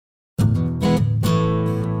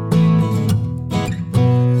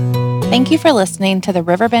Thank you for listening to the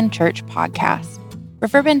Riverbend Church podcast.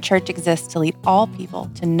 Riverbend Church exists to lead all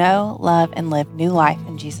people to know, love, and live new life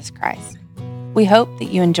in Jesus Christ. We hope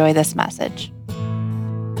that you enjoy this message.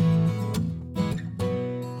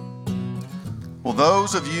 Well,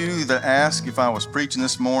 those of you that asked if I was preaching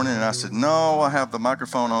this morning and I said, no, I have the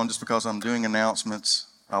microphone on just because I'm doing announcements,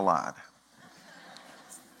 I lied.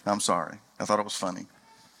 I'm sorry. I thought it was funny.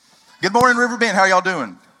 Good morning, Riverbend. How y'all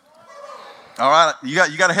doing? All right, you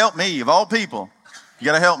got to help me, of all people. You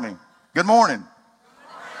got to help me. Good morning.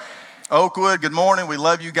 Oakwood, good morning. We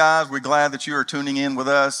love you guys. We're glad that you are tuning in with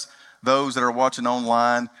us. Those that are watching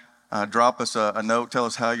online, drop us a note. Tell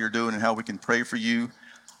us how you're doing and how we can pray for you.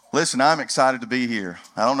 Listen, I'm excited to be here.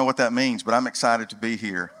 I don't know what that means, but I'm excited to be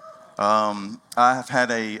here. I have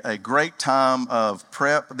had a great time of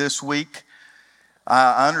prep this week.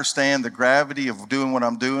 I understand the gravity of doing what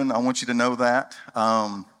I'm doing. I want you to know that.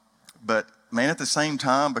 But man, at the same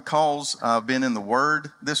time, because I've been in the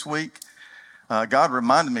Word this week, God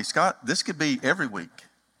reminded me, Scott, this could be every week.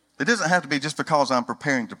 It doesn't have to be just because I'm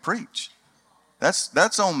preparing to preach.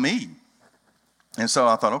 That's on me. And so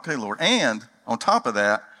I thought, okay, Lord. And on top of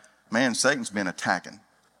that, man, Satan's been attacking.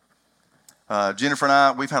 Jennifer and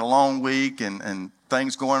I, we've had a long week and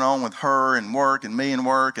things going on with her and work and me and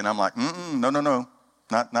work. And I'm like, no,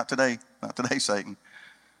 not today. Not today, Satan.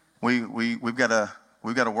 We've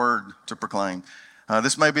got a word to proclaim.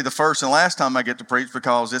 This may be the first and last time I get to preach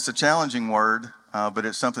because it's a challenging word, but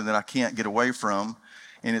it's something that I can't get away from,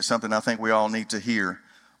 and it's something I think we all need to hear.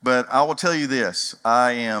 But I will tell you this,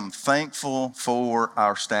 I am thankful for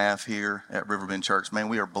our staff here at Riverbend Church. Man,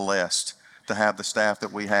 we are blessed to have the staff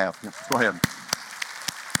that we have. Go ahead.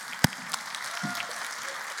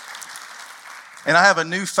 And I have a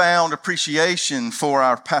newfound appreciation for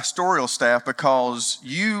our pastoral staff because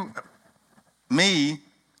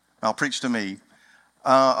I'll preach to me.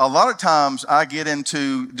 A lot of times I get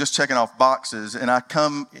into just checking off boxes and I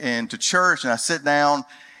come into church and I sit down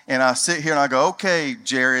and I sit here and I go, okay,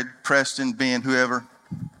 Jared, Preston, Ben, whoever,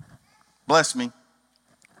 bless me.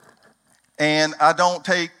 And I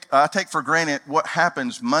take for granted what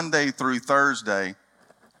happens Monday through Thursday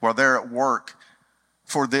while they're at work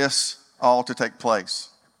for this all to take place.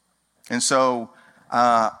 And so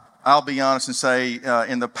I'll be honest and say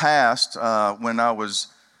in the past when I was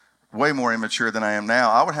way more immature than I am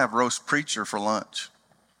now, I would have roast preacher for lunch.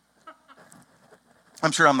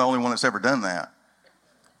 I'm sure I'm the only one that's ever done that.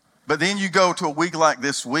 But then you go to a week like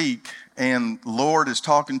this week and Lord is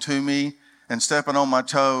talking to me and stepping on my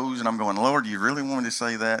toes and I'm going, Lord, do you really want me to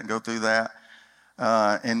say that and go through that?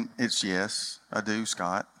 And it's yes, I do,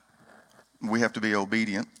 Scott. We have to be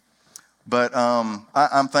obedient. But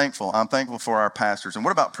I'm thankful. I'm thankful for our pastors. And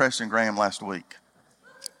what about Preston Graham last week?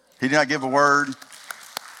 He did not give a word.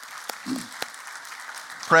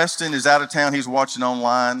 Preston is out of town. He's watching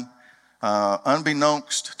online.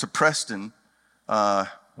 Unbeknownst to Preston,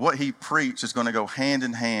 what he preached is going to go hand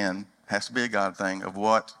in hand, has to be a God thing, of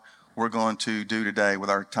what we're going to do today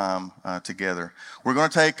with our time together. We're going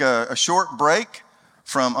to take a short break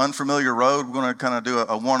from Unfamiliar Road. We're going to kind of do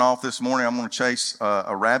a one-off this morning. I'm going to chase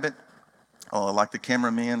a rabbit, like the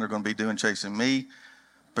cameramen are going to be doing chasing me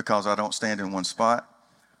because I don't stand in one spot.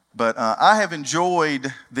 But I have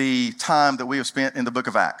enjoyed the time that we have spent in the book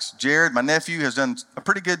of Acts. Jared, my nephew, has done a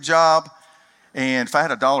pretty good job. And if I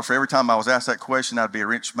had $1 for every time I was asked that question, I'd be a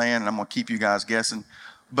rich man, and I'm going to keep you guys guessing.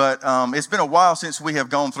 But it's been a while since we have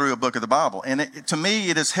gone through a book of the Bible. And to me,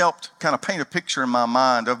 it has helped kind of paint a picture in my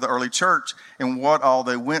mind of the early church and what all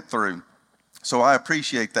they went through. So I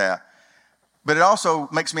appreciate that. But it also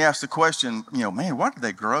makes me ask the question, man, why did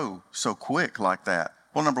they grow so quick like that?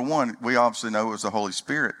 Well, number one, we obviously know it was the Holy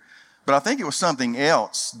Spirit. But I think it was something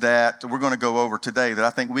else that we're going to go over today that I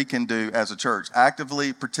think we can do as a church.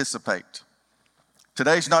 Actively participate.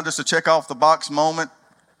 Today's not just a check off the box moment.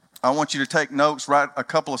 I want you to take notes, write a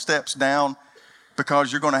couple of steps down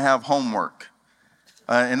because you're going to have homework.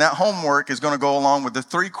 And that homework is going to go along with the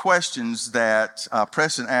 3 questions that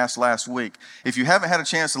Preston asked last week. If you haven't had a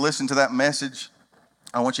chance to listen to that message,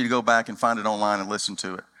 I want you to go back and find it online and listen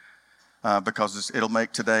to it because it'll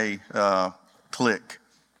make today click.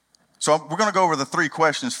 So we're going to go over the 3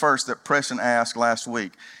 questions first that Preston asked last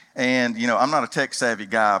week. And, I'm not a tech-savvy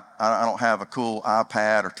guy. I don't have a cool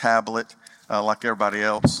iPad or tablet like everybody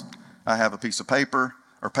else. I have a piece of paper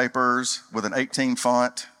or papers with an 18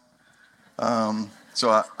 font.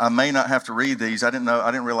 So I may not have to read these. I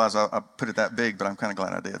didn't realize I put it that big, but I'm kind of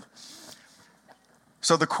glad I did.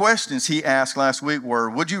 So the questions he asked last week were,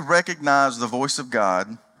 would you recognize the voice of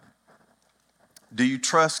God? Do you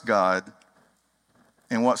trust God?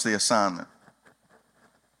 And what's the assignment?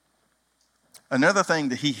 Another thing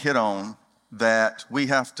that he hit on that we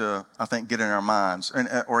have to, I think, get in our minds,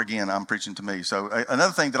 or again, I'm preaching to me. So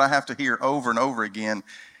another thing that I have to hear over and over again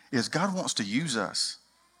is God wants to use us.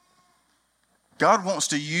 God wants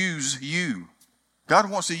to use you. God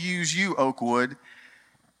wants to use you, Oakwood.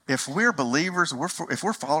 If we're believers, if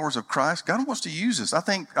we're followers of Christ, God wants to use us. I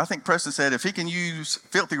think Preston said, if he can use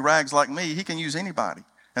filthy rags like me, he can use anybody.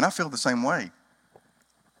 And I feel the same way.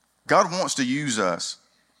 God wants to use us.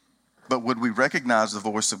 But would we recognize the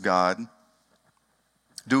voice of God?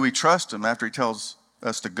 Do we trust him after he tells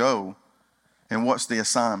us to go? And what's the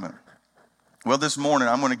assignment? Well, this morning,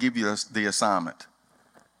 I'm going to give you the assignment.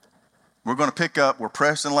 We're going to pick up where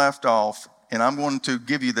Preston left off, and I'm going to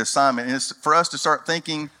give you the assignment. And it's for us to start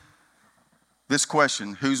thinking this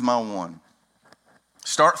question, who's my one?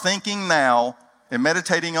 Start thinking now and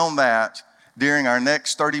meditating on that during our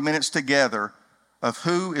next 30 minutes together of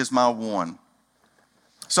who is my one.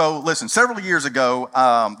 So listen, several years ago,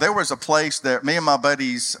 there was a place that me and my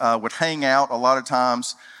buddies would hang out a lot of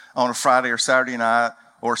times on a Friday or Saturday night,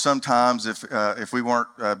 or sometimes if we weren't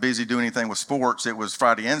busy doing anything with sports, it was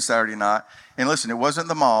Friday and Saturday night. And listen, it wasn't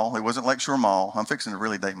the mall. It wasn't Lakeshore Mall. I'm fixing to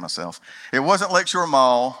really date myself. It wasn't Lakeshore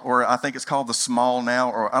Mall, or I think it's called the Small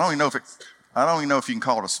now, or I don't even know if you can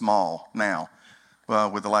call it a small now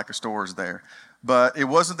with the lack of stores there. But it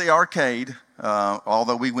wasn't the arcade,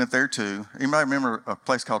 although we went there too. Anybody remember a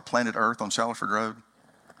place called Planet Earth on Shallowford Road?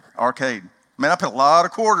 Arcade. Man, I put a lot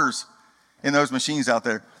of quarters in those machines out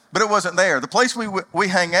there. But it wasn't there. The place we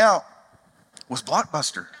hang out was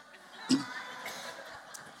Blockbuster.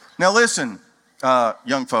 Now listen,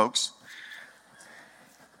 young folks,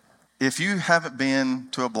 if you haven't been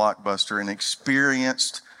to a Blockbuster and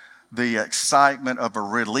experienced the excitement of a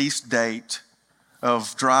release date,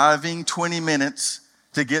 of driving 20 minutes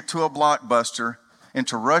to get to a Blockbuster and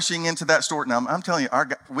to rushing into that store. Now, I'm telling you,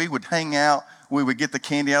 we would hang out, we would get the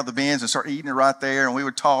candy out of the bins and start eating it right there, and we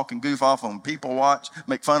would talk and goof off on people watch,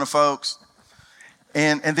 make fun of folks.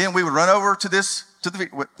 And then we would run over to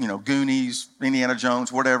the Goonies, Indiana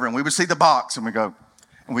Jones, whatever, and we would see the box, and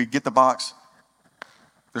we'd get the box.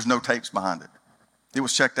 There's no tapes behind it. It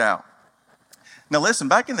was checked out. Now listen,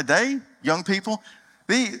 back in the day, young people,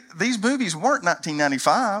 these movies weren't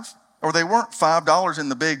 $19.95, or they weren't $5 in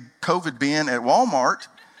the big COVID bin at Walmart.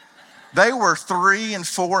 They were $3 and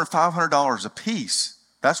 $4 and $500 a piece.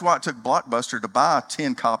 That's why it took Blockbuster to buy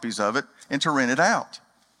 10 copies of it and to rent it out.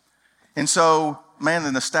 And so, man,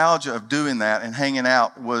 the nostalgia of doing that and hanging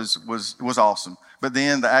out was awesome. But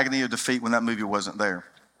then the agony of defeat when that movie wasn't there.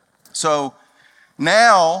 So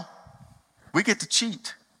now we get to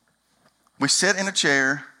cheat. We sit in a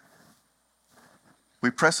chair. We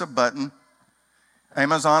press a button,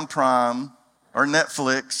 Amazon Prime or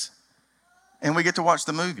Netflix, and we get to watch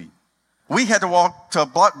the movie. We had to walk to a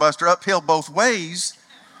Blockbuster uphill both ways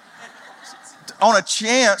on a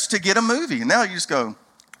chance to get a movie. And now you just go,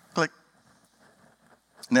 click,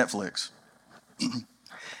 Netflix.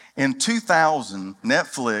 In 2000,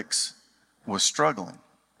 Netflix was struggling.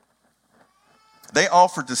 They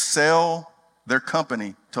offered to sell their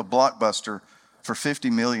company to Blockbuster for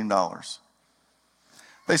 $50 million.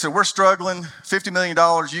 They said, we're struggling, $50 million,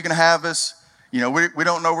 you can have us. We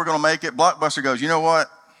don't know we're going to make it. Blockbuster goes, you know what?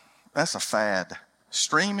 That's a fad.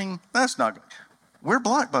 Streaming, that's not good. We're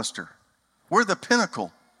Blockbuster. We're the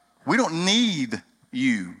pinnacle. We don't need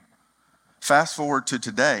you. Fast forward to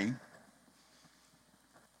today.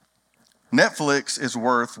 Netflix is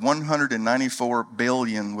worth $194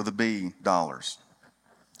 billion with a B dollars.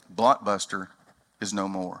 Blockbuster is no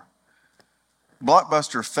more.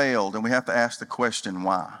 Blockbuster failed, and we have to ask the question,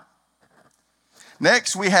 why?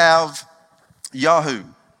 Next, we have Yahoo.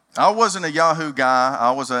 I wasn't a Yahoo guy. I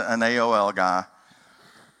was an AOL guy.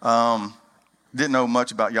 Didn't know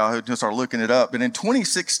much about Yahoo until I started looking it up. But in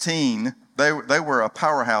 2016, they were a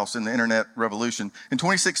powerhouse in the internet revolution. In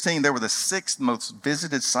 2016, they were the 6th most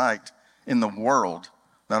visited site in the world,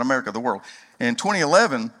 not America, the world. In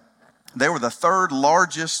 2011, they were the 3rd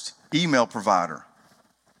largest email provider.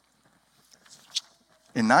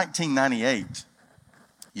 In 1998,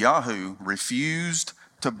 Yahoo refused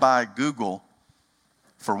to buy Google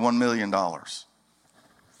for $1 million.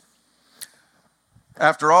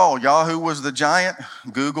 After all, Yahoo was the giant,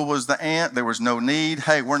 Google was the ant. There was no need.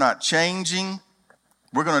 Hey, we're not changing.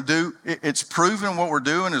 We're going to it's proven what we're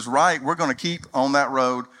doing is right. We're going to keep on that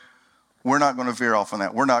road. We're not going to veer off on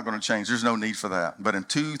that. We're not going to change. There's no need for that. But in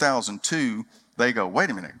 2002, they go, wait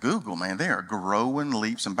a minute, Google, man, they are growing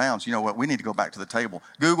leaps and bounds. You know what? We need to go back to the table.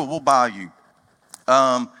 Google, we'll buy you.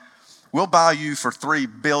 We'll buy you for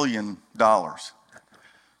 $3 billion.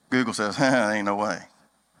 Google says, ain't no way.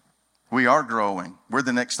 We are growing. We're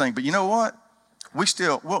the next thing. But you know what?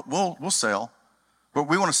 we'll sell, but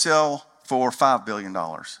we want to sell for $5 billion.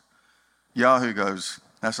 Yahoo goes,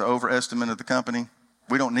 that's an overestimate of the company.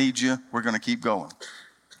 We don't need you. We're going to keep going.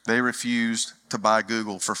 They refused to buy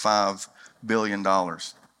Google for $5 billion.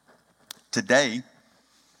 Today,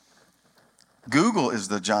 Google is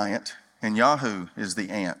the giant and Yahoo is the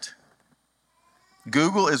ant.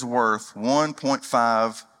 Google is worth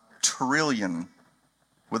 1.5 trillion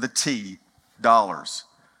with a T dollars.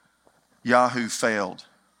 Yahoo failed.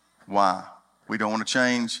 Why? We don't want to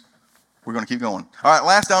change. We're going to keep going. All right,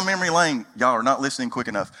 last down memory lane. Y'all are not listening quick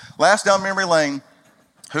enough. Last down memory lane.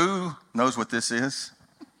 Who knows what this is?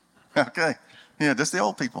 Okay. Yeah, just the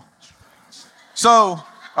old people. So,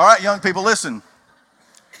 all right, young people, listen.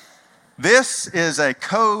 This is a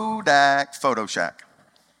Kodak photo shack.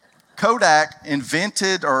 Kodak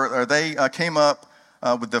invented, or they came up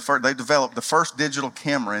with they developed the first digital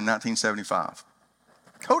camera in 1975.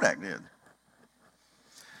 Kodak did.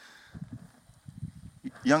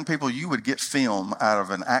 Young people, you would get film out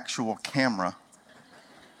of an actual camera.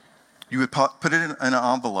 You would put it in an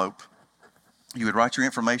envelope. You would write your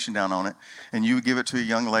information down on it, and you would give it to a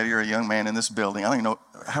young lady or a young man in this building. I don't even know,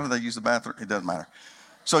 how do they use the bathroom? It doesn't matter.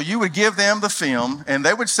 So you would give them the film, and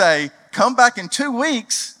they would say, come back in 2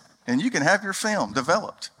 weeks, and you can have your film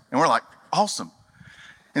developed. And we're like, awesome.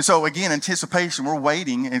 And so again, anticipation, we're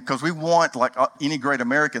waiting, because we want, like any great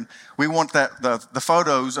American, we want the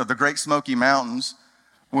photos of the Great Smoky Mountains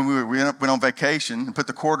when we went on vacation and put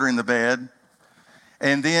the quarter in the bed.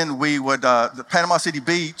 And then we would, the Panama City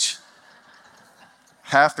Beach,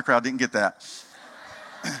 half the crowd didn't get that.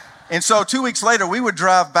 And so 2 weeks later, we would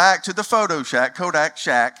drive back to the photo shack, Kodak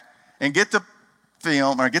shack, and get the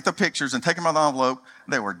film or get the pictures and take them out of the envelope.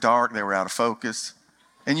 They were dark, they were out of focus,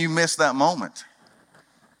 and you missed that moment.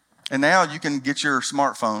 And now you can get your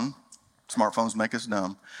smartphone. Smartphones make us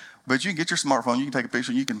dumb. But you can get your smartphone, you can take a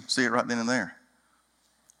picture, and you can see it right then and there.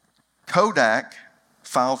 Kodak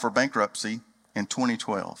filed for bankruptcy in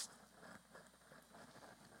 2012.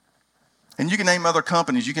 And you can name other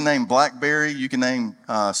companies. You can name BlackBerry. You can name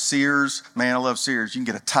Sears. Man, I love Sears. You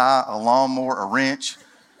can get a tie, a lawnmower, a wrench,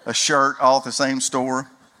 a shirt, all at the same store.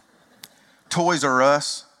 Toys R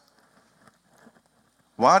Us.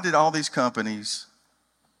 Why did all these companies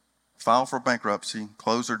file for bankruptcy,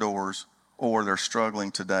 close their doors, or they're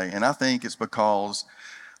struggling today? And I think it's because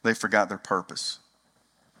they forgot their purpose.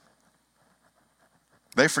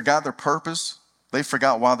 They forgot their purpose. They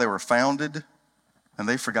forgot why they were founded. And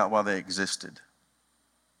they forgot why they existed.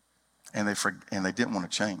 And they didn't want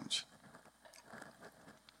to change.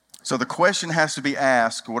 So the question has to be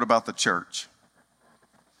asked, what about the church?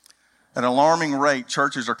 At an alarming rate,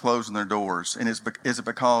 churches are closing their doors. And is it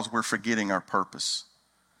because we're forgetting our purpose?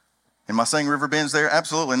 Am I saying Riverbend's there?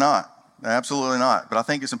 Absolutely not. Absolutely not. But I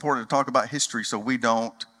think it's important to talk about history so we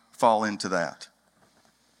don't fall into that.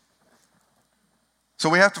 So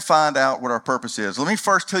we have to find out what our purpose is. Let me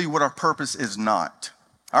first tell you what our purpose is not.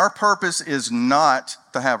 Our purpose is not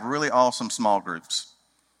to have really awesome small groups.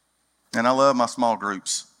 And I love my small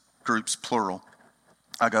groups plural.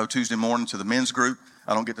 I go Tuesday morning to the men's group.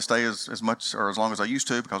 I don't get to stay as much or as long as I used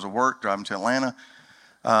to because of work, driving to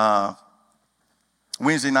Atlanta.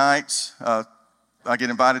 Wednesday nights, I get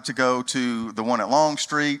invited to go to the one at Long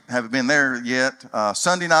Street. Haven't been there yet.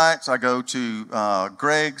 Sunday nights, I go to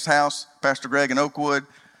Greg's house, Pastor Greg in Oakwood.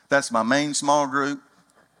 That's my main small group.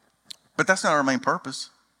 But that's not our main purpose.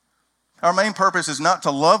 Our main purpose is not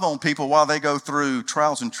to love on people while they go through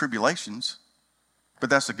trials and tribulations.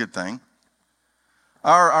 But that's a good thing.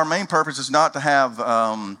 Our main purpose is not to have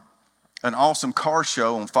an awesome car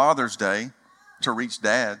show on Father's Day to reach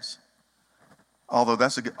dads. Although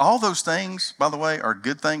all those things, by the way, are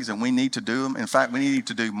good things and we need to do them. In fact, we need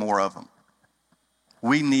to do more of them.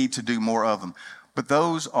 We need to do more of them. But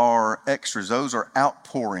those are extras. Those are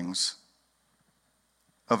outpourings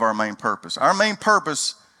of our main purpose. Our main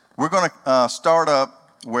purpose, we're going to start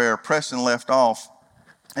up where Preston left off,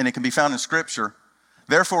 and it can be found in Scripture.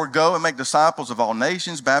 Therefore, go and make disciples of all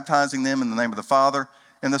nations, baptizing them in the name of the Father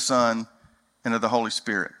and the Son and of the Holy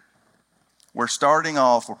Spirit. We're starting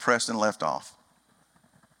off where Preston left off.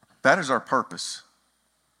 That is our purpose.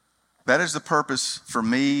 That is the purpose for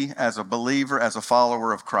me as a believer, as a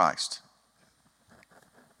follower of Christ.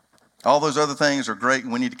 All those other things are great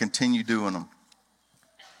and we need to continue doing them.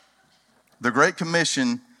 The Great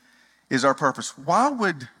Commission is our purpose. Why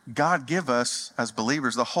would God give us as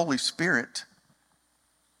believers the Holy Spirit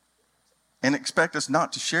and expect us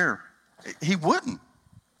not to share? He wouldn't.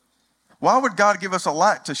 Why would God give us a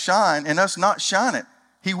light to shine and us not shine it?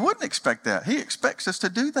 He wouldn't expect that. He expects us to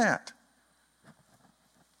do that.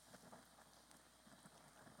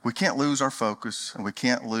 We can't lose our focus and we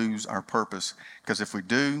can't lose our purpose, because if we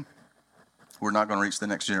do, we're not going to reach the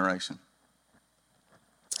next generation.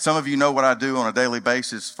 Some of you know what I do on a daily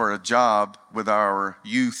basis for a job with our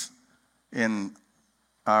youth in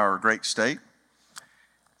our great state.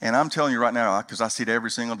 And I'm telling you right now, because I see it every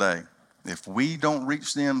single day, if we don't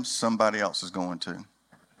reach them, somebody else is going to.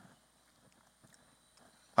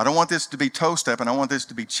 I don't want this to be toe-stepping. I want this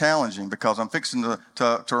to be challenging, because I'm fixing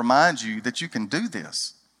to remind you that you can do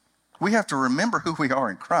this. We have to remember who we are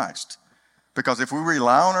in Christ, because if we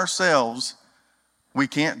rely on ourselves, we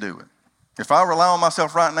can't do it. If I rely on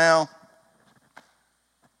myself right now,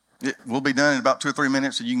 we'll be done in about 2 or 3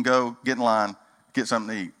 minutes, and you can go get in line, get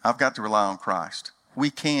something to eat. I've got to rely on Christ. We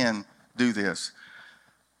can do this.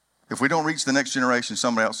 If we don't reach the next generation,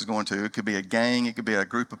 somebody else is going to. It could be a gang. It could be a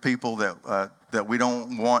group of people that we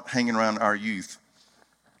don't want hanging around our youth.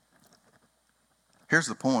 Here's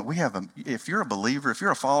the point. If you're a believer, if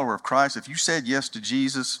you're a follower of Christ, if you said yes to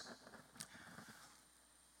Jesus,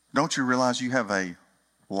 don't you realize you have a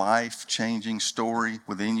life-changing story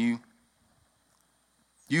within you?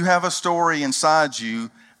 You have a story inside you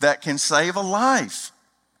that can save a life.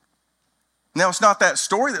 Now, it's not that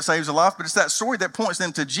story that saves a life, but it's that story that points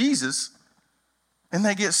them to Jesus, and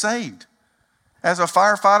they get saved. As a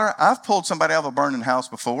firefighter, I've pulled somebody out of a burning house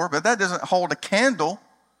before, but that doesn't hold a candle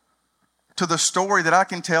to the story that I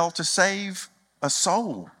can tell to save a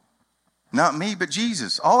soul. Not me, but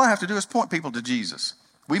Jesus. All I have to do is point people to Jesus.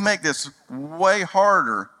 We make this way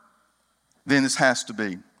harder than this has to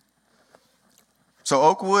be. So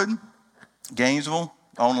Oakwood, Gainesville,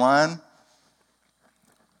 online,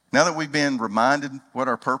 now that we've been reminded what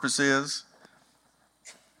our purpose is,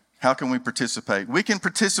 how can we participate? We can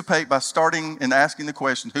participate by starting and asking the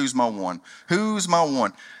question, who's my one? Who's my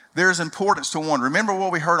one? There's importance to one. Remember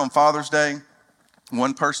what we heard on Father's Day?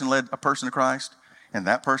 One person led a person to Christ, and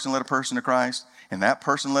that person led a person to Christ, and that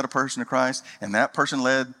person led a person to Christ, and that person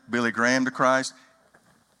led Billy Graham to Christ.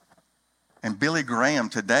 And Billy Graham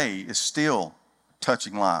today is still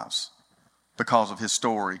touching lives because of his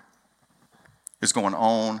story. It's going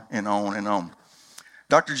on and on and on.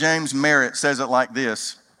 Dr. James Merritt says it like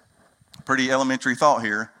this, pretty elementary thought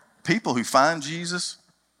here. People who find Jesus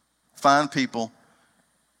find people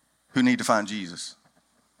who need to find Jesus.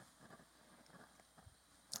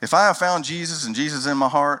 If I have found Jesus and Jesus is in my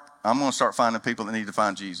heart, I'm going to start finding people that need to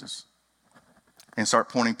find Jesus and start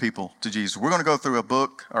pointing people to Jesus. We're going to go through a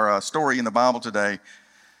book or a story in the Bible today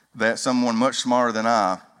that someone much smarter than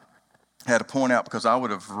I had to point out, because I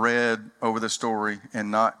would have read over the story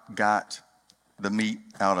and not got the meat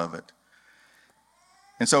out of it.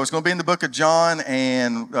 And so it's going to be in the book of John,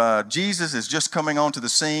 and Jesus is just coming onto the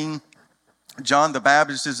scene. John the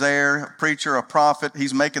Baptist is there, a preacher, a prophet.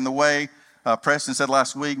 He's making the way. Preston said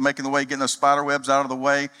last week, making the way, getting those spider webs out of the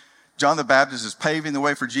way. John the Baptist is paving the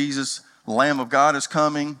way for Jesus. The Lamb of God is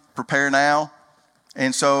coming. Prepare now.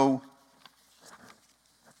 And so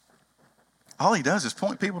all he does is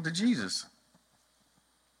point people to Jesus.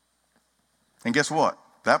 And guess what?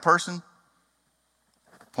 That person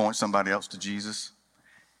points somebody else to Jesus,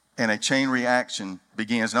 and a chain reaction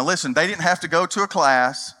begins. Now listen, they didn't have to go to a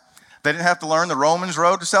class. They didn't have to learn the Romans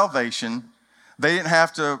road to salvation. They didn't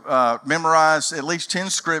have to memorize at least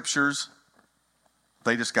 10 scriptures.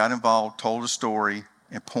 They just got involved, told a story,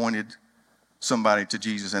 and pointed somebody to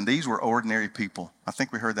Jesus. And these were ordinary people. I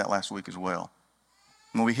think we heard that last week as well.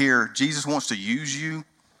 When we hear Jesus wants to use you,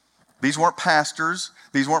 these weren't pastors.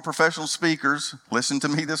 These weren't professional speakers. Listen to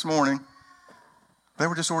me this morning. They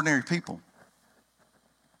were just ordinary people.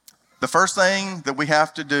 The first thing that we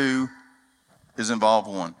have to do is involve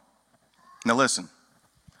one. Now listen,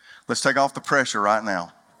 let's take off the pressure right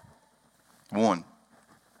now. One.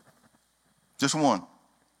 Just one.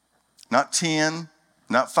 Not 10,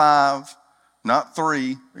 not 5, not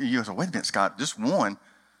 3. You go, wait a minute, Scott, just one.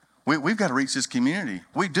 We've got to reach this community.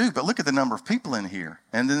 We do, but look at the number of people in here.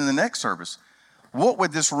 And then in the next service, what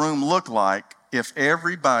would this room look like if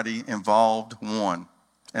everybody involved one?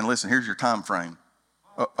 And listen, here's your time frame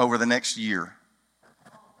over the next year.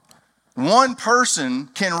 One person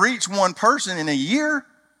can reach one person in a year.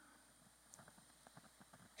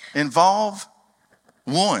 Involve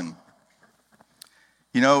one.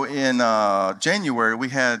 You know, in January, we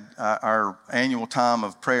had our annual time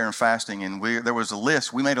of prayer and fasting, and there was a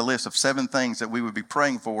list. We made a list of 7 things that we would be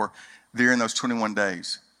praying for during those 21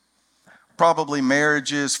 days. Probably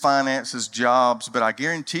marriages, finances, jobs, but I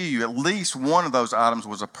guarantee you at least one of those items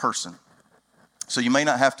was a person. So you may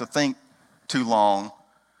not have to think too long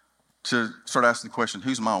to start asking the question,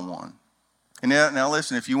 who's my one? And now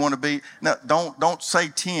listen, if you want to be, no, don't say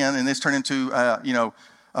 10 and this turn into,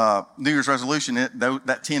 New Year's resolution,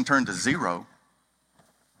 that 10 turned to 0.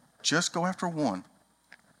 Just go after 1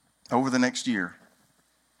 over the next year.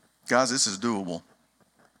 Guys, this is doable.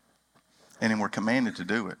 And then we're commanded to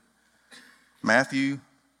do it. Matthew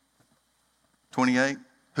 28,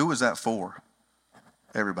 who was that for?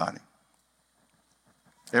 Everybody.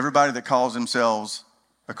 Everybody that calls themselves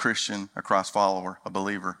a Christian, a Christ follower, a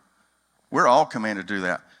believer. We're all commanded to do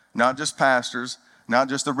that. Not just pastors, not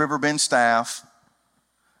just the Riverbend staff,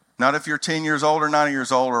 not if you're 10 years old or 90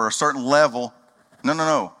 years old or a certain level.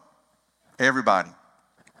 No. Everybody.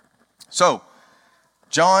 So,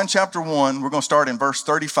 John chapter 1, we're going to start in verse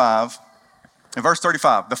 35. In verse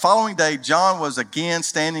 35, the following day, John was again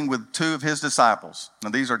standing with 2 of his disciples. Now,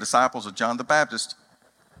 these are disciples of John the Baptist.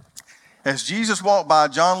 As Jesus walked by,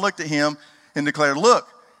 John looked at him and declared, "Look,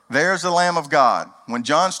 there's the Lamb of God." When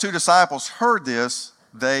John's 2 disciples heard this,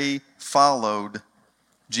 they followed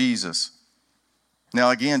Jesus. Now,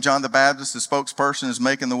 again, John the Baptist, the spokesperson, is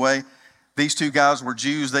making the way. These 2 guys were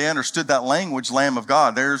Jews. They understood that language, Lamb of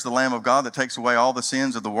God. There's the Lamb of God that takes away all the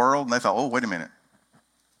sins of the world. And they thought, oh, wait a minute.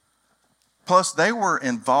 Plus, they were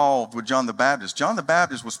involved with John the Baptist. John the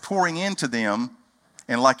Baptist was pouring into them.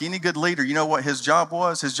 And like any good leader, you know what his job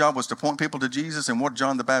was? His job was to point people to Jesus. And what did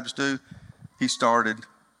John the Baptist do? He started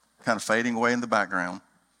kind of fading away in the background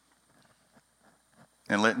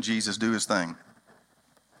and letting Jesus do his thing.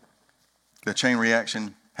 The chain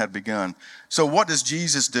reaction had begun. So what does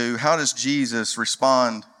Jesus do? How does Jesus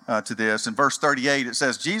respond to this? In verse 38, it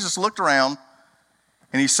says, Jesus looked around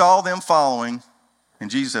and he saw them following. And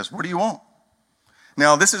Jesus says, what do you want?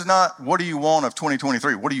 Now, this is not what do you want of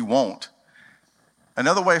 2023. What do you want?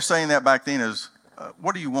 Another way of saying that back then is,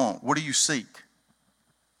 what do you want? What do you seek?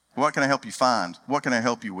 What can I help you find? What can I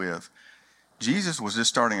help you with? Jesus was just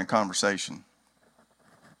starting a conversation.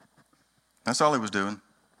 That's all he was doing.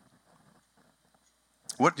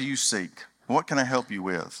 What do you seek? What can I help you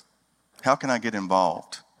with? How can I get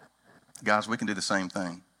involved? Guys, we can do the same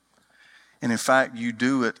thing. And in fact, you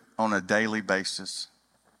do it on a daily basis.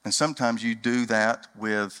 And sometimes you do that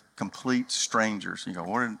with complete strangers. You go,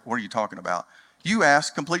 what are you talking about? You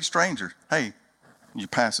ask complete strangers, hey, you're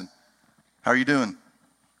passing. How are you doing?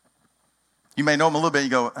 You may know them a little bit. You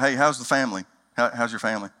go, hey, how's the family? How's your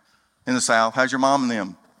family? In the South, how's your mom and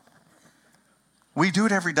them? We do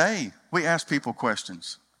it every day. We ask people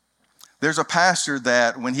questions. There's a pastor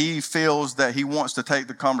that when he feels that he wants to take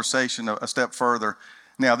the conversation a step further,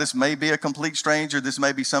 now this may be a complete stranger, this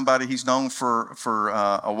may be somebody he's known for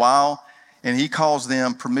a while, and he calls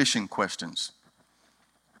them permission questions.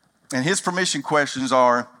 And his permission questions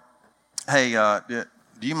are, hey,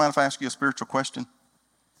 do you mind if I ask you a spiritual question?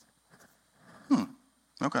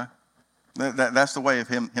 Okay. That's the way of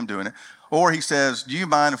him doing it. Or he says, do you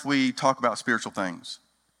mind if we talk about spiritual things?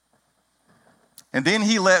 And then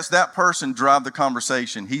he lets that person drive the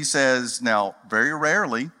conversation. He says, now, very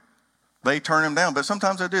rarely, they turn him down, but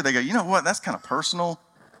sometimes they do. They go, you know what, that's kind of personal.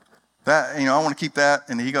 That, I want to keep that.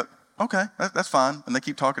 And he goes, okay, that's fine. And they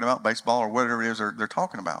keep talking about baseball or whatever it is they're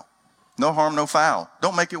talking about. No harm, no foul.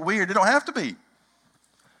 Don't make it weird. It don't have to be.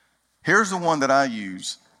 Here's the one that I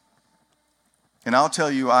use. And I'll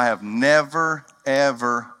tell you, I have never,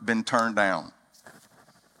 ever been turned down.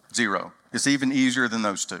 0. It's even easier than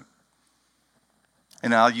those 2.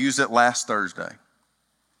 And I'll use it last Thursday.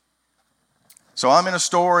 So I'm in a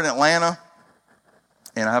store in Atlanta,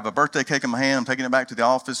 and I have a birthday cake in my hand. I'm taking it back to the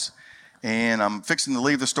office, and I'm fixing to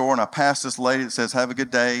leave the store, and I pass this lady that says, have a good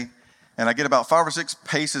day. And I get about 5 or 6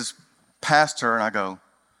 paces past her, and I go,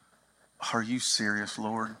 are you serious,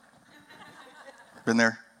 Lord? Been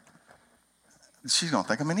there? She's going to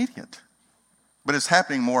think I'm an idiot. But it's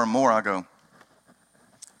happening more and more. I go.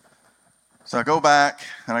 So I go back,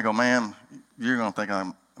 and I go, ma'am, you're going to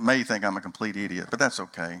think may think I'm a complete idiot, but that's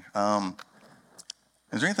okay.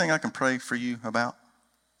 Is there anything I can pray for you about?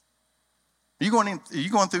 Are you going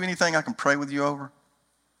through anything I can pray with you over?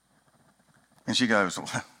 And she goes,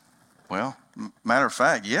 well, matter of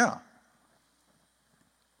fact, yeah.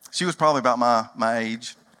 She was probably about my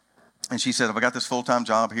age. And she said, I got this full-time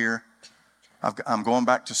job here. I'm going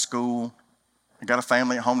back to school. I got a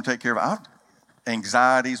family at home to take care of.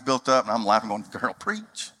 Anxiety's built up, and I'm laughing, going, girl,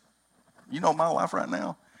 preach. You know my life right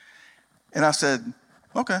now. And I said,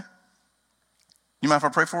 okay. You mind if I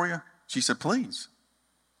pray for you? She said, please.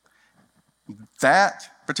 That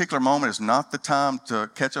particular moment is not the time to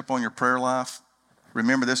catch up on your prayer life.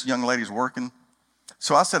 Remember, this young lady's working.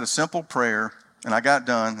 So I said a simple prayer, and I got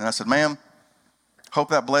done, and I said, ma'am, hope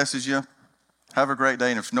that blesses you. Have a great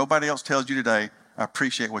day. And if nobody else tells you today, I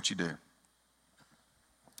appreciate what you do.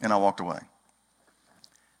 And I walked away.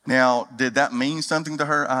 Now, did that mean something to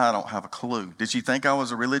her? I don't have a clue. Did she think I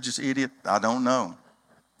was a religious idiot? I don't know.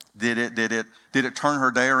 Did it turn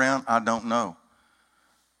her day around? I don't know.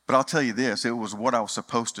 But I'll tell you this, it was what I was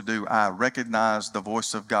supposed to do. I recognized the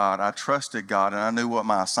voice of God. I trusted God, and I knew what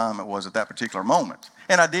my assignment was at that particular moment.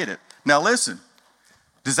 And I did it. Now listen,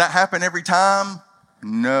 does that happen every time?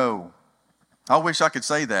 No. I wish I could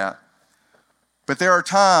say that. But there are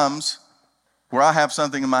times where I have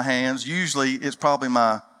something in my hands. Usually it's probably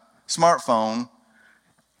my smartphone,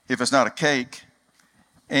 if it's not a cake.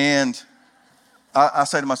 And I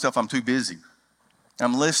say to myself, I'm too busy.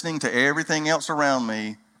 I'm listening to everything else around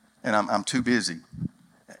me, and I'm too busy.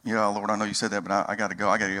 You know, Lord, I know you said that, but I got to go.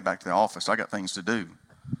 I got to get back to the office. I got things to do.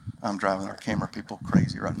 I'm driving our camera people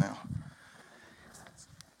crazy right now.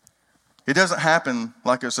 It doesn't happen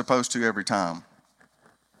like it's supposed to every time.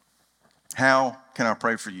 How can I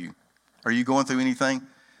pray for you? Are you going through anything?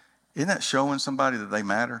 Isn't that showing somebody that they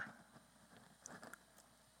matter?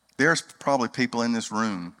 There's probably people in this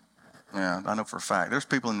room. Yeah, I know for a fact. There's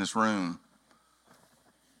people in this room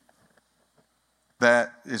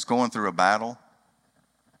that is going through a battle,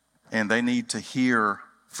 and they need to hear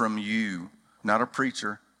from you, not a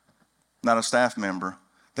preacher, not a staff member.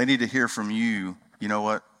 They need to hear from you. You know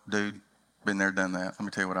what, dude? Been there, done that. Let me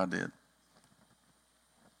tell you what I did.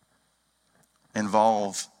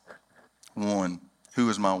 Involve one. Who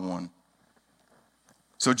is my one?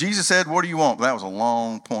 So Jesus said, what do you want? That was a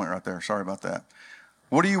long point right there. Sorry about that.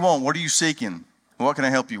 What do you want? What are you seeking? What can I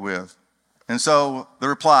help you with? And so the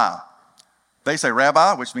reply, they say,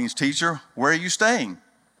 Rabbi, which means teacher, where are you staying?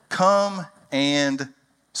 Come and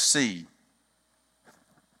see.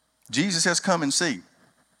 Jesus says, come and see.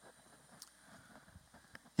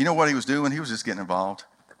 You know what he was doing? He was just getting involved.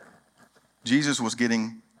 Jesus was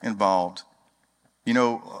getting involved. You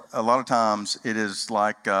know, a lot of times it is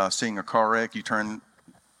like seeing a car wreck. You turn,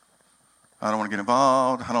 I don't want to get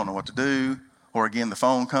involved. I don't know what to do. Or again, the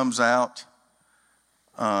phone comes out.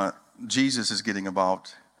 Jesus is getting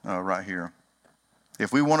involved right here.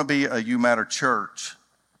 If we want to be a You Matter church,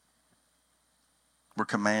 we're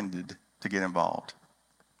commanded to get involved.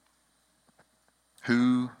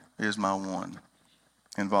 Who is my one?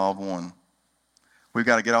 Involve one. We've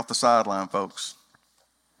got to get off the sideline, folks.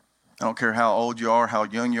 I don't care how old you are, how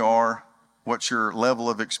young you are, what's your level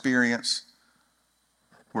of experience.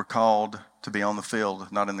 We're called to be on the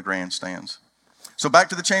field, not in the grandstands. So back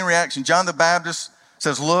to the chain reaction. John the Baptist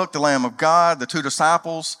says, look, the Lamb of God. The two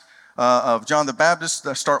disciples of John the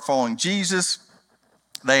Baptist start following Jesus.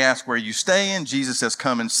 They ask, where are you staying? Jesus says,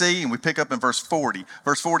 come and see. And we pick up in verse 40.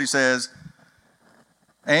 Verse 40 says,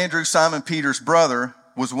 Andrew, Simon Peter's brother,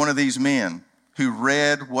 was one of these men who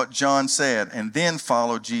read what John said and then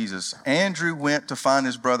followed Jesus. Andrew went to find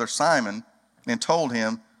his brother Simon and told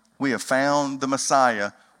him, we have found the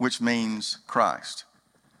Messiah, which means Christ.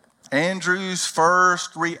 Andrew's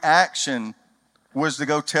first reaction was to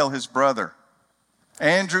go tell his brother.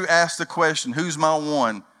 Andrew asked the question, who's my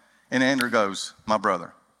one? And Andrew goes, my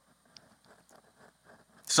brother.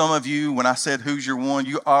 Some of you, when I said who's your one,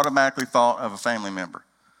 you automatically thought of a family member.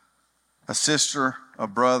 A sister, a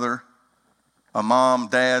brother, a mom,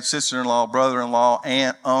 dad, sister-in-law, brother-in-law,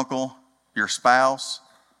 aunt, uncle, your spouse.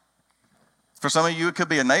 For some of you, it could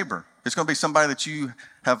be a neighbor. It's going to be somebody that you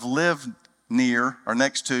have lived near or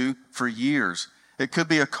next to for years. It could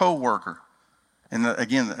be a coworker. And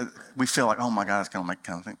again, we feel like, oh my God, it's going to make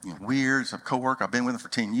kind of thing, weird. It's a coworker. I've been with them for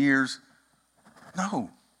 10 years.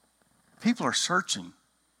 No, people are searching.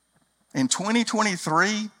 In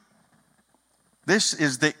 2023, this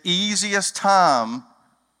is the easiest time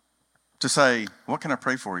to say, what can I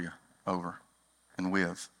pray for you over and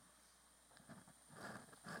with?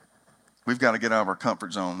 We've got to get out of our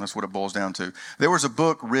comfort zone. That's what it boils down to. There was a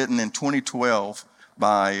book written in 2012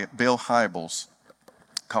 by Bill Hybels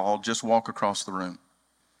called Just Walk Across the Room.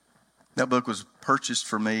 That book was purchased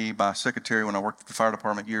for me by a secretary when I worked at the fire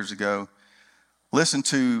department years ago. Listen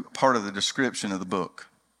to part of the description of the book.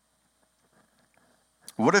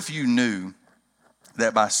 What if you knew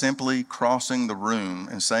that by simply crossing the room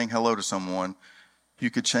and saying hello to someone, you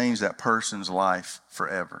could change that person's life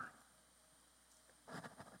forever?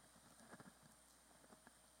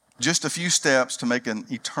 Just a few steps to make an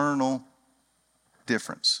eternal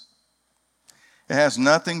difference. It has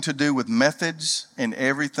nothing to do with methods and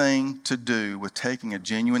everything to do with taking a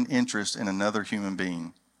genuine interest in another human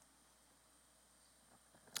being.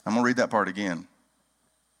 I'm going to read that part again.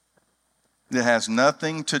 It has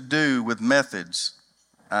nothing to do with methods,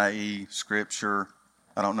 i.e. Scripture,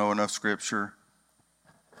 I don't know enough Scripture,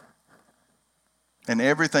 and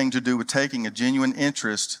everything to do with taking a genuine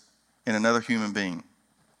interest in another human being.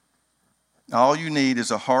 All you need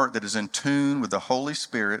is a heart that is in tune with the Holy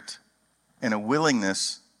Spirit and a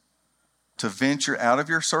willingness to venture out of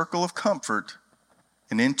your circle of comfort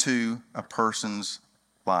and into a person's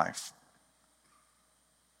life.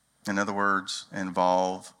 In other words,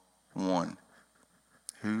 involve one.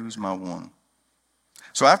 Who's my one?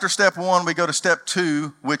 So after step one, we go to step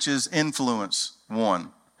two, which is influence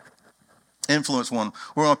one. Influence one.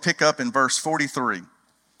 We're going to pick up in verse 43.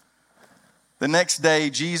 The next day,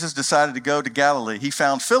 Jesus decided to go to Galilee. He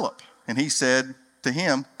found Philip, and he said to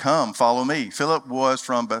him, "Come, follow me." Philip was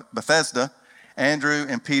from Bethsaida, Andrew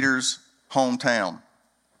and Peter's hometown.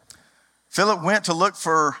 Philip went to look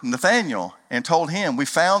for Nathanael and told him, "We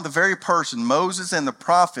found the very person Moses and the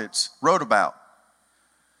prophets wrote about.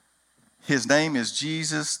 His name is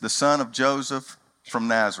Jesus, the son of Joseph from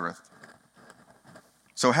Nazareth."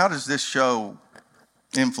 So how does this show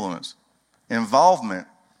influence? Involvement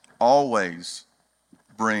always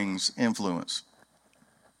brings influence.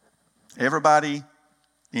 Everybody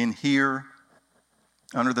in here,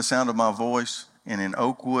 under the sound of my voice, and in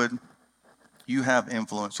Oakwood, you have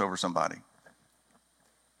influence over somebody.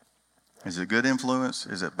 Is it good influence?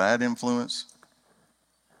 Is it bad influence?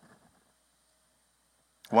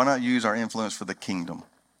 Why not use our influence for the kingdom?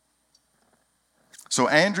 So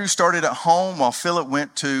Andrew started at home while Philip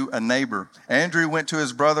went to a neighbor. Andrew went to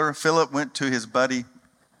his brother. Philip went to his buddy,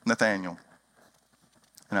 Nathanael.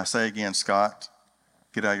 And I say again, Scott,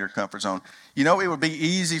 get out of your comfort zone. You know, it would be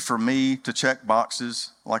easy for me to check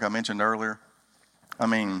boxes, like I mentioned earlier. I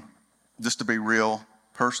mean, just to be real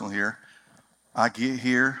personal here, I get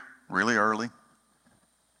here really early,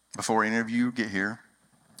 before any of you get here.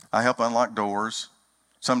 I help unlock doors.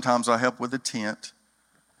 Sometimes I help with the tent.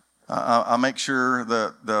 I make sure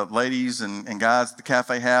the ladies and guys at the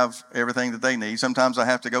cafe have everything that they need. Sometimes I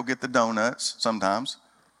have to go get the donuts, sometimes.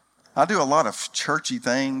 I do a lot of churchy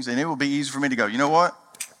things, and it will be easy for me to go, you know what?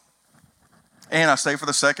 And I stay for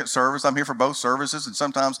the second service. I'm here for both services, and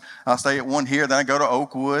sometimes I stay at one here, then I go to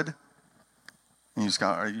Oakwood. And you just go,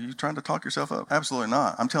 are you trying to talk yourself up? Absolutely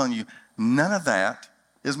not. I'm telling you, none of that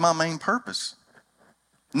is my main purpose.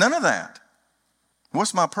 None of that.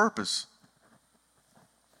 What's my purpose?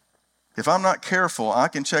 If I'm not careful, I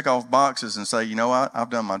can check off boxes and say, you know what, I've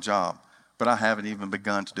done my job, but I haven't even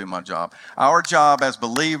begun to do my job. Our job as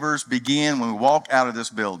believers begins when we walk out of this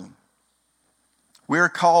building. We're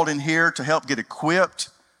called in here to help get equipped.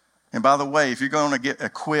 And by the way, if you're going to get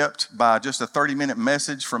equipped by just a 30-minute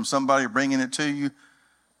message from somebody bringing it to you,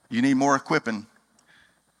 you need more equipping.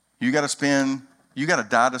 You got to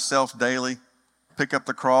die to self daily, pick up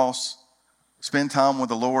the cross, spend time with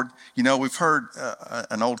the Lord. You know, we've heard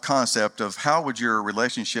an old concept of how would your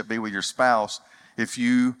relationship be with your spouse if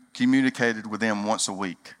you communicated with them once a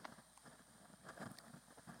week?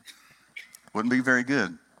 Wouldn't be very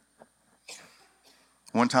good.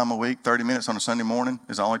 One time a week, 30 minutes on a Sunday morning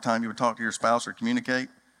is the only time you would talk to your spouse or communicate.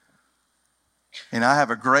 And I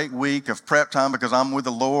have a great week of prep time because I'm with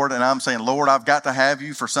the Lord and I'm saying, Lord, I've got to have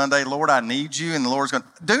you for Sunday. Lord, I need you. And the Lord's going,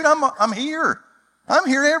 dude, I'm here. I'm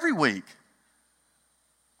here every week.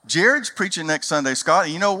 Jared's preaching next Sunday, Scott.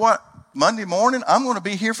 And you know what? Monday morning, I'm going to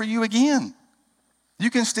be here for you again. You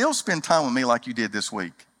can still spend time with me like you did this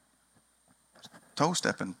week. Toe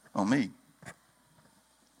stepping on me.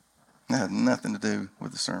 That had nothing to do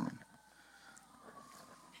with the sermon.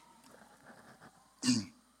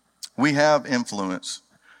 We have influence.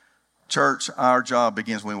 Church, our job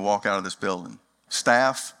begins when we walk out of this building.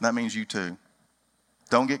 Staff, that means you too.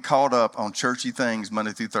 Don't get caught up on churchy things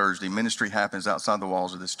Monday through Thursday. Ministry happens outside the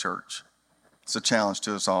walls of this church. It's a challenge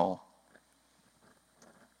to us all.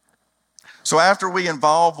 So after we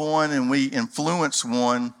involve one and we influence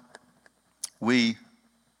one, y'all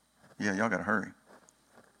got to hurry.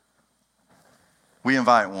 We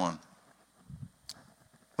invite one.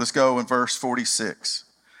 Let's go in verse 46.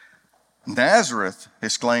 Nazareth,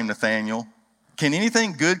 exclaimed Nathanael. Can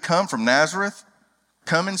anything good come from Nazareth?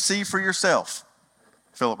 Come and see for yourself,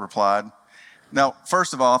 Philip replied. Now,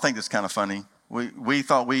 first of all, I think that's kind of funny. We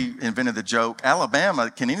thought we invented the joke.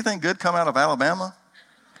 Alabama, can anything good come out of Alabama?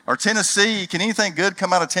 Or Tennessee, can anything good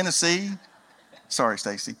come out of Tennessee? Sorry,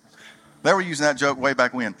 Stacy. They were using that joke way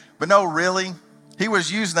back when. But no, really, he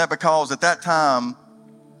was using that because at that time,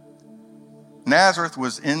 Nazareth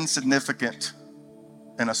was insignificant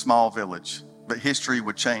in a small village. But history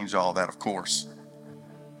would change all that, of course.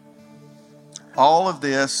 All of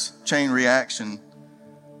this chain reaction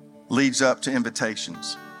leads up to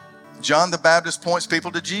invitations. John the Baptist points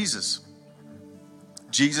people to Jesus.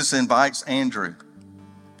 Jesus invites Andrew.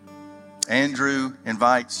 Andrew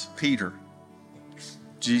invites Peter.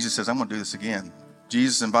 Jesus says, I'm going to do this again.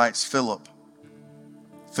 Jesus invites Philip.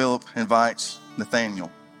 Philip invites Nathanael.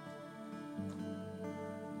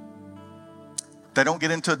 They don't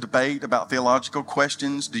get into a debate about theological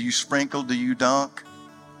questions. Do you sprinkle? Do you dunk?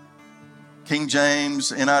 King James,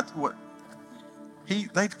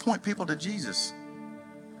 they point people to Jesus.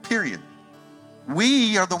 Period.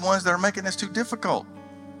 We are the ones that are making this too difficult.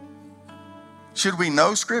 Should we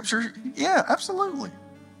know Scripture? Yeah, absolutely.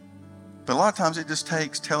 But a lot of times it just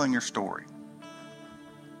takes telling your story.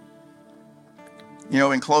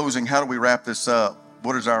 In closing, how do we wrap this up?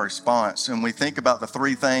 What is our response? And we think about the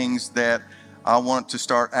three things that I want to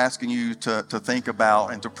start asking you to think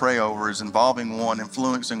about and to pray over is involving one,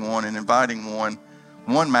 influencing one, and inviting one.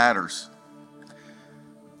 One matters.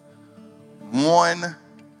 One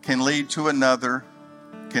can lead to another,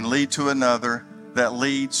 that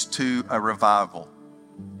leads to a revival.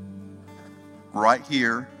 Right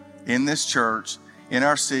here in this church, in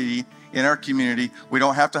our city, in our community. We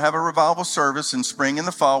don't have to have a revival service in spring and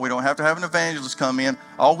the fall. We don't have to have an evangelist come in.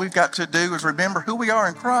 All we've got to do is remember who we are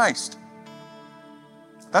in Christ.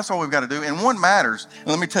 That's all we've got to do. And one matters. And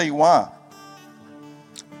let me tell you why.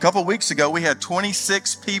 A couple of weeks ago, we had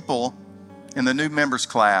 26 people in the new members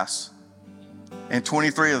class, and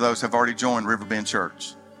 23 of those have already joined Riverbend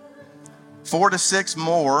Church. 4 to 6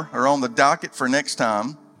 more are on the docket for next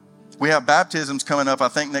time. We have baptisms coming up, I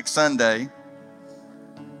think, next Sunday.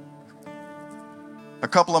 A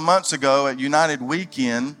couple of months ago at United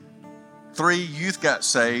Weekend, 3 youth got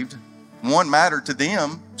saved. One mattered to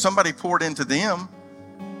them. Somebody poured into them.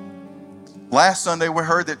 Last Sunday, we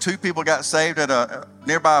heard that 2 people got saved at a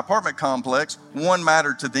nearby apartment complex. One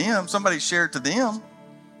mattered to them. Somebody shared to them.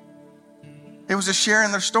 It was just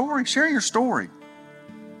sharing their story, sharing your story.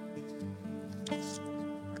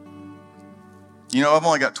 I've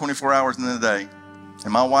only got 24 hours in the day,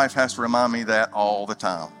 and my wife has to remind me that all the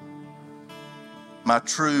time. My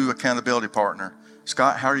true accountability partner.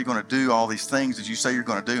 Scott, how are you going to do all these things that you say you're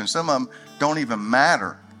going to do? And some of them don't even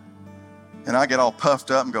matter. And I get all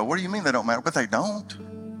puffed up and go, what do you mean they don't matter? But they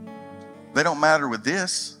don't. They don't matter with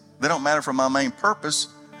this. They don't matter for my main purpose.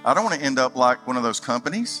 I don't want to end up like one of those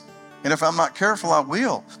companies. And if I'm not careful, I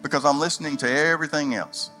will, because I'm listening to everything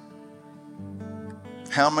else.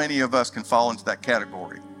 How many of us can fall into that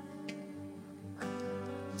category?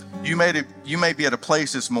 You may be at a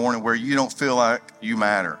place this morning where you don't feel like you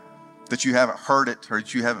matter, that you haven't heard it or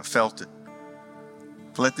that you haven't felt it.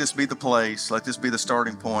 Let this be the place, let this be the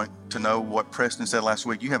starting point to know what Preston said last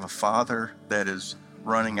week. You have a Father that is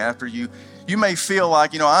running after you. You may feel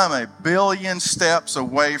like, I'm a billion steps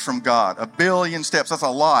away from God. A billion steps, that's a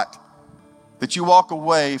lot. That you walk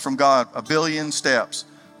away from God a billion steps,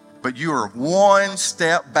 but you are one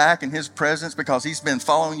step back in His presence because He's been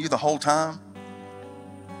following you the whole time.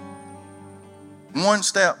 One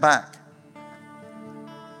step back.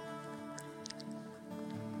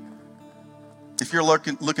 If you're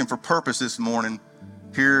looking for purpose this morning,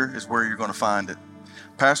 here is where you're going to find it.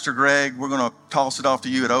 Pastor Greg, we're going to toss it off to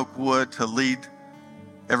you at Oakwood to lead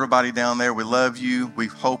everybody down there. We love you. We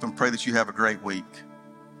hope and pray that you have a great week.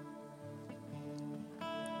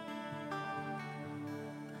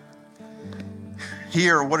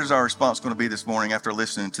 Here, what is our response going to be this morning after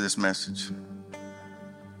listening to this message?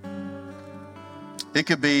 It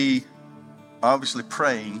could be obviously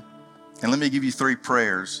praying, and let me give you 3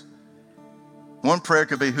 prayers. One prayer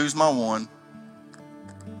could be, who's my one?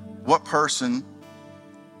 What person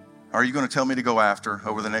are you going to tell me to go after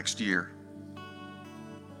over the next year?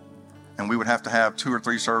 And we would have to have 2 or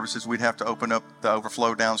 3 services. We'd have to open up the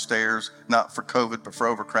overflow downstairs, not for COVID, but for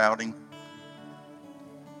overcrowding.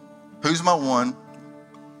 Who's my one?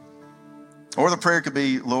 Or the prayer could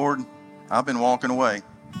be, Lord, I've been walking away,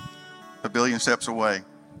 a billion steps away.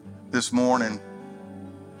 This morning,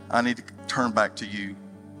 I need to turn back to you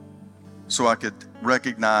so I could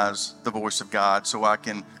recognize the voice of God, so I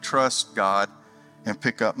can trust God and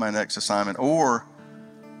pick up my next assignment. Or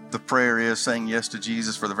the prayer is saying yes to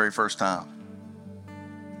Jesus for the very first time.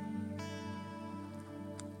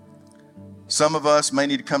 Some of us may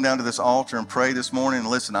need to come down to this altar and pray this morning. And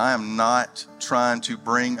listen, I am not trying to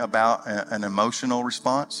bring about an emotional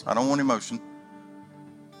response. I don't want emotion.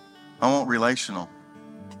 I want relational.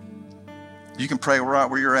 You can pray right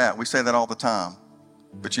where you're at. We say that all the time.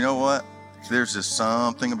 But you know what? There's just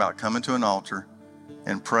something about coming to an altar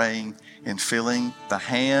and praying and feeling the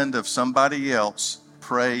hand of somebody else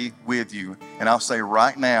pray with you. And I'll say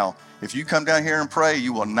right now, if you come down here and pray,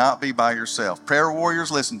 you will not be by yourself. Prayer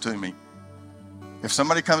warriors, listen to me. If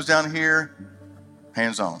somebody comes down here,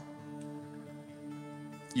 hands on.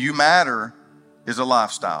 You matter is a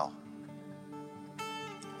lifestyle.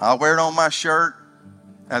 I'll wear it on my shirt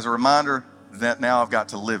as a reminder that now I've got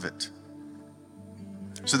to live it.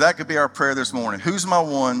 So that could be our prayer this morning. Who's my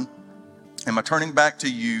one? Am I turning back to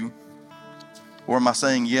you? Or am I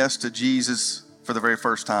saying yes to Jesus for the very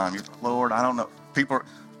first time? Lord, I don't know. People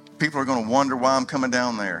are going to wonder why I'm coming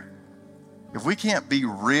down there. If we can't be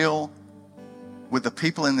real with the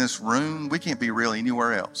people in this room, we can't be real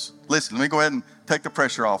anywhere else. Listen, let me go ahead and take the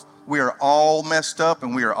pressure off. We are all messed up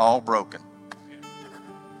and we are all broken.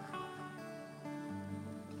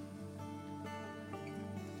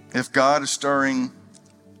 If God is stirring,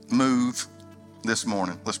 move this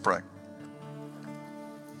morning. Let's pray.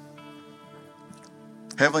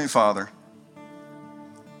 Heavenly Father,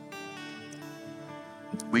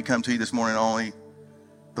 we come to you this morning only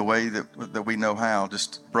the way that we know how,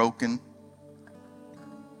 just broken.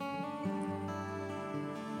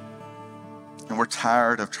 And we're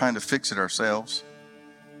tired of trying to fix it ourselves.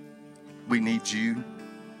 We need you.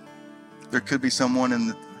 There could be someone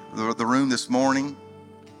in the room this morning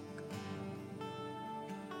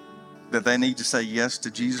that they need to say yes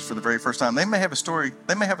to Jesus for the very first time. They may have a story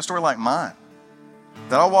like mine.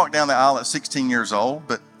 That I walked down the aisle at 16 years old,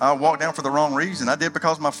 but I walked down for the wrong reason. I did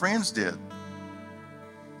because my friends did.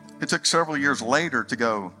 It took several years later to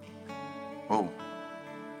go, oh,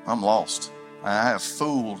 I'm lost. I have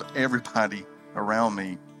fooled everybody around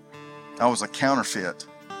me. I was a counterfeit.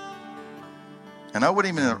 And I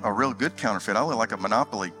wasn't even a real good counterfeit. I looked like a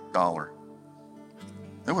Monopoly dollar.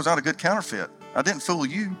 It was not a good counterfeit. I didn't fool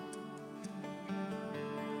you.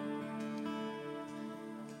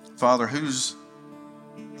 Father, who's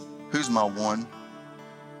my one?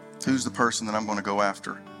 Who's the person that I'm going to go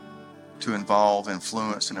after to involve,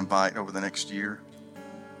 influence, and invite over the next year?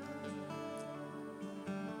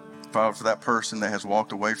 Father, for that person that has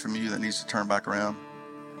walked away from you that needs to turn back around,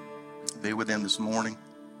 be with them this morning.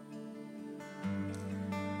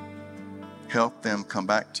 Help them come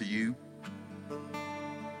back to you.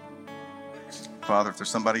 Father, if there's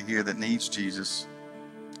somebody here that needs Jesus,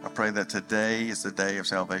 I pray that today is the day of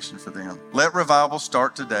salvation for them. Let revival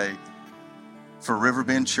start today for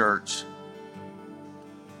Riverbend Church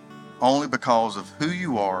only because of who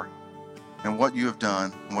you are and what you have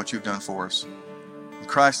done and what you've done for us. In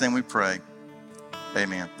Christ's name we pray.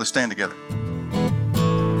 Amen. Let's stand together.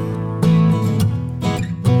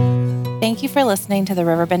 Thank you for listening to the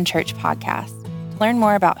Riverbend Church podcast. To learn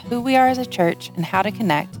more about who we are as a church and how to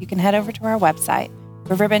connect, you can head over to our website,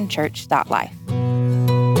 riverbendchurch.life.